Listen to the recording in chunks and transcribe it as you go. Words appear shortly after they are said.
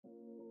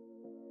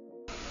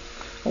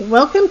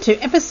Welcome to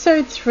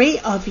episode 3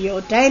 of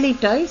your daily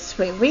dose,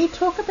 where we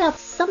talk about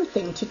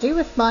something to do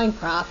with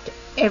Minecraft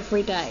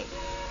every day.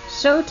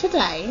 So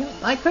today,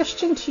 my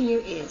question to you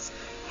is,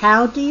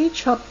 how do you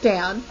chop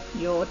down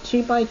your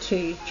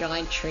 2x2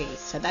 giant trees?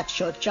 So that's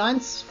your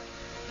giant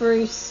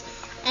spruce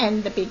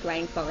and the big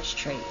rainforest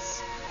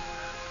trees.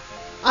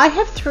 I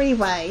have 3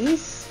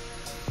 ways,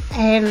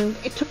 and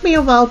it took me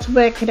a while to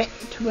work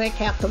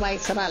out the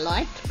ways that I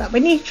liked. But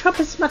when you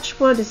chop as much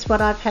wood as what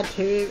I've had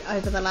to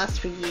over the last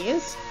few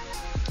years,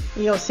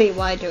 you'll see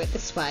why I do it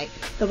this way.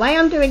 The way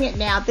I'm doing it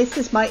now, this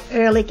is my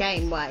early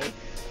game way.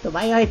 The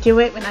way I do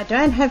it when I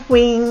don't have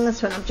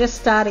wings, when I'm just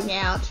starting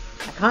out,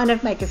 I kind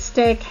of make a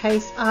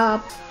staircase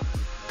up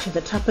to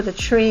the top of the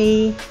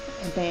tree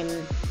and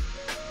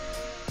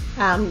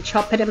then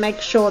chop it and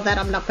make sure that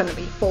I'm not going to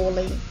be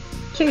falling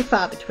too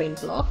far between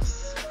blocks.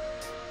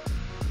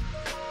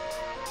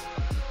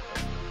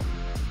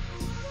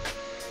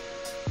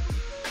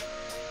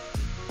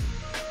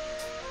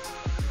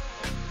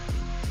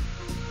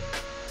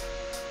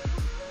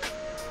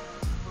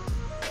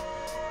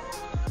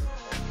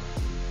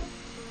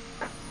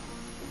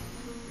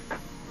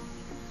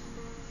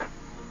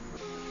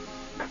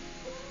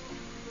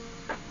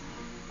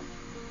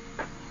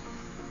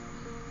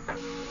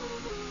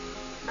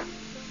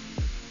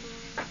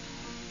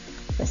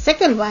 The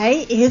second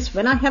way is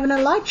when I have an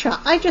elytra.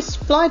 I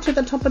just fly to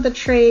the top of the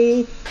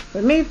tree,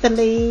 remove the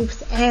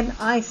leaves, and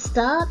I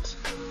start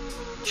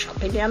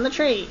chopping down the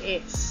tree.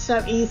 It's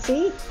so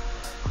easy,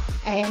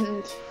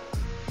 and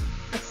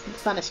it's the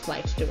funnest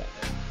way to do it.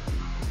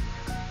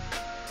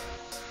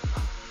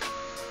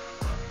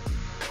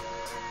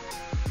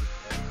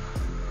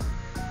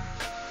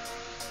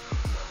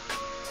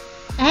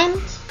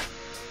 And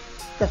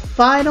the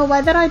final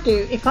way that I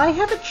do, if I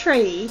have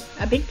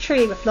a big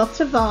tree with lots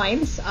of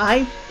vines,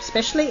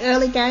 especially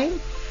early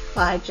game,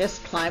 I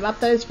just climb up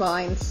those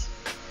vines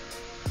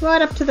right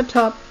up to the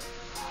top.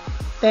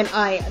 Then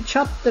I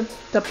chop the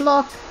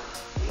block,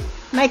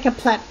 make a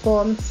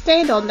platform,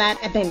 stand on that,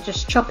 and then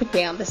just chop it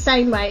down the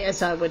same way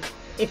as I would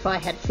if I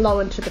had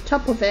flown to the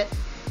top of it.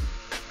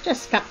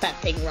 Just cut that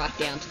thing right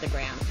down to the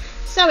ground.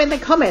 So in the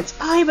comments,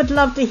 I would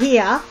love to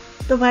hear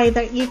the way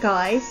that you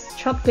guys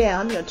chop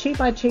down your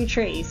 2x2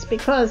 trees,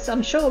 because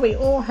I'm sure we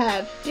all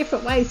have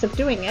different ways of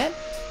doing it,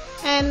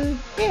 and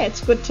yeah,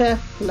 it's good to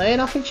learn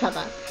off each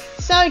other.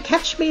 So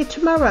catch me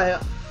tomorrow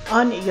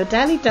on your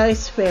daily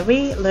dose, where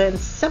we learn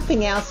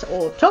something else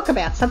or talk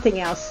about something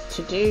else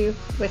to do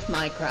with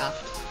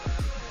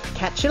Minecraft.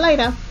 Catch you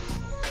later.